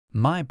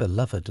My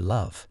beloved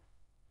love,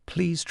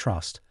 please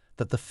trust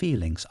that the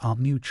feelings are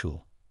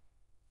mutual.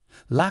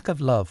 Lack of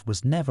love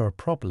was never a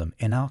problem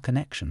in our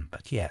connection,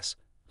 but yes,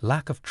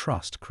 lack of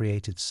trust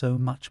created so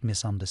much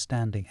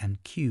misunderstanding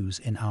and cues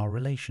in our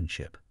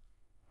relationship.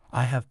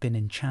 I have been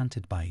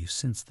enchanted by you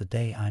since the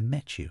day I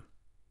met you.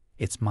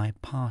 It's my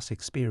past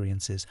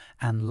experiences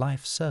and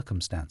life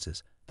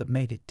circumstances that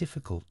made it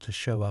difficult to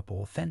show up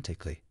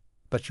authentically.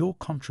 But your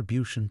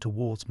contribution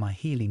towards my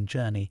healing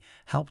journey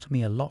helped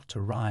me a lot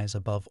to rise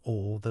above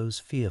all those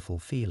fearful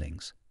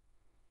feelings.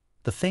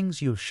 The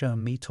things you have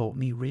shown me taught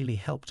me really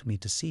helped me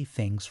to see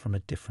things from a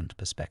different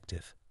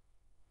perspective.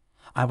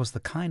 I was the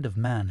kind of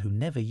man who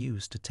never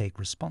used to take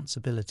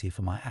responsibility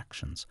for my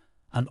actions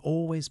and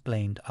always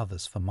blamed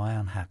others for my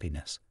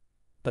unhappiness.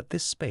 But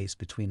this space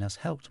between us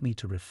helped me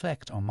to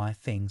reflect on my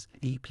things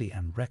deeply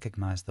and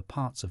recognize the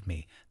parts of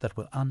me that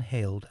were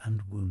unhealed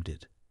and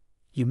wounded.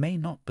 You may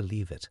not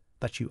believe it,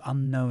 but you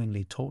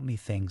unknowingly taught me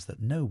things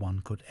that no one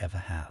could ever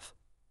have.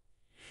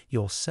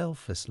 Your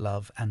selfless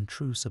love and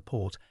true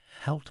support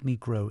helped me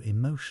grow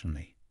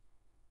emotionally.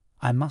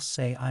 I must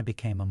say I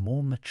became a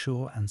more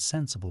mature and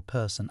sensible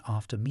person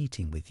after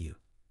meeting with you.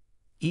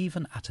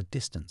 Even at a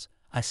distance,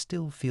 I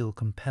still feel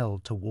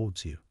compelled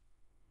towards you.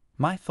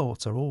 My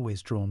thoughts are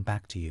always drawn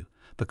back to you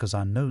because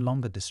I'm no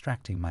longer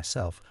distracting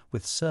myself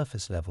with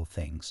surface-level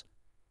things.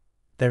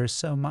 There is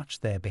so much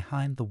there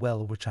behind the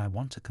well which I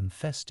want to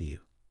confess to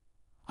you.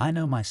 I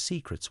know my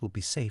secrets will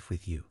be safe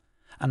with you,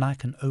 and I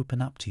can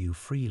open up to you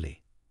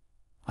freely.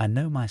 I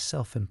know my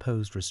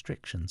self-imposed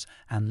restrictions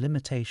and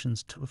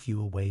limitations took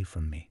you away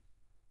from me.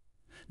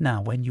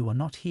 Now, when you are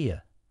not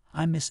here,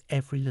 I miss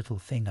every little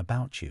thing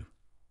about you.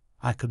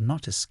 I could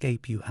not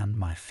escape you and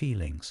my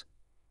feelings.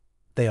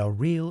 They are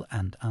real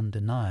and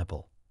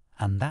undeniable,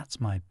 and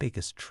that's my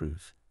biggest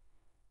truth.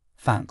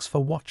 Thanks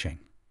for watching.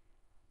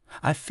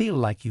 I feel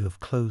like you have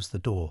closed the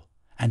door,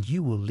 and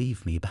you will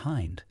leave me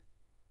behind.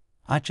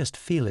 I just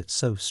feel it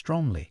so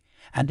strongly,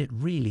 and it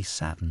really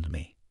saddened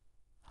me.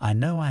 I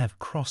know I have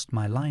crossed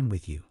my line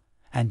with you,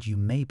 and you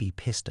may be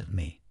pissed at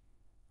me.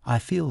 I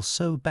feel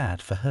so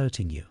bad for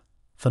hurting you,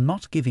 for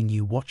not giving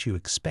you what you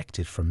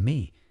expected from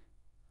me.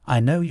 I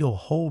know your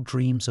whole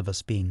dreams of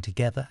us being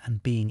together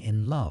and being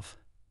in love,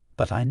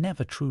 but I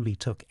never truly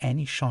took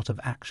any shot of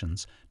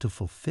actions to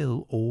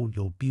fulfill all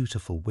your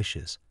beautiful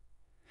wishes.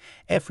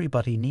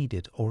 Everybody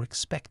needed or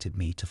expected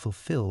me to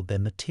fulfill their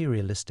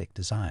materialistic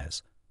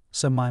desires,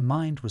 so my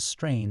mind was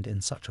strained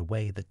in such a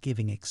way that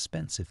giving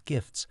expensive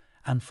gifts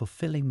and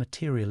fulfilling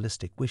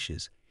materialistic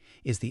wishes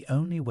is the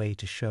only way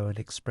to show and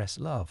express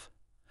love,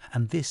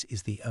 and this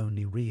is the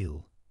only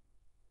real.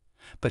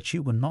 But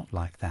you were not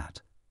like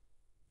that.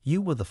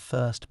 You were the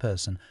first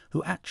person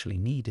who actually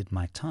needed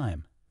my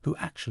time, who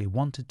actually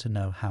wanted to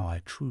know how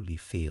I truly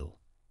feel.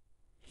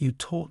 You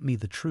taught me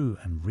the true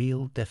and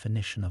real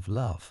definition of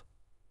love.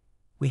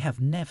 We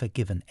have never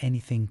given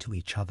anything to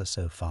each other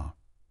so far.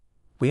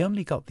 We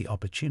only got the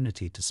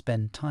opportunity to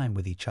spend time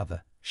with each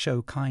other,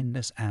 show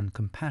kindness and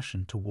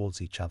compassion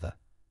towards each other,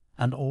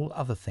 and all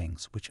other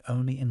things which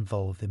only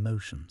involve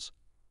emotions.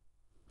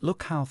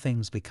 Look how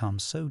things become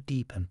so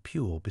deep and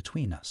pure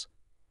between us.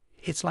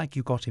 It's like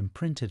you got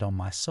imprinted on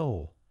my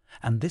soul,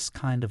 and this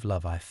kind of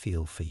love I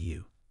feel for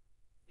you.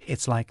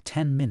 It's like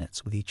 10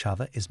 minutes with each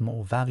other is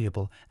more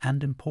valuable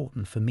and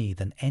important for me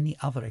than any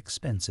other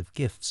expensive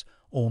gifts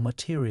or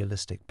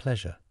materialistic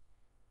pleasure.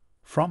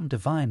 From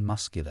Divine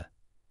Muscular.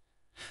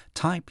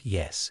 Type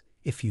yes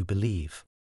if you believe.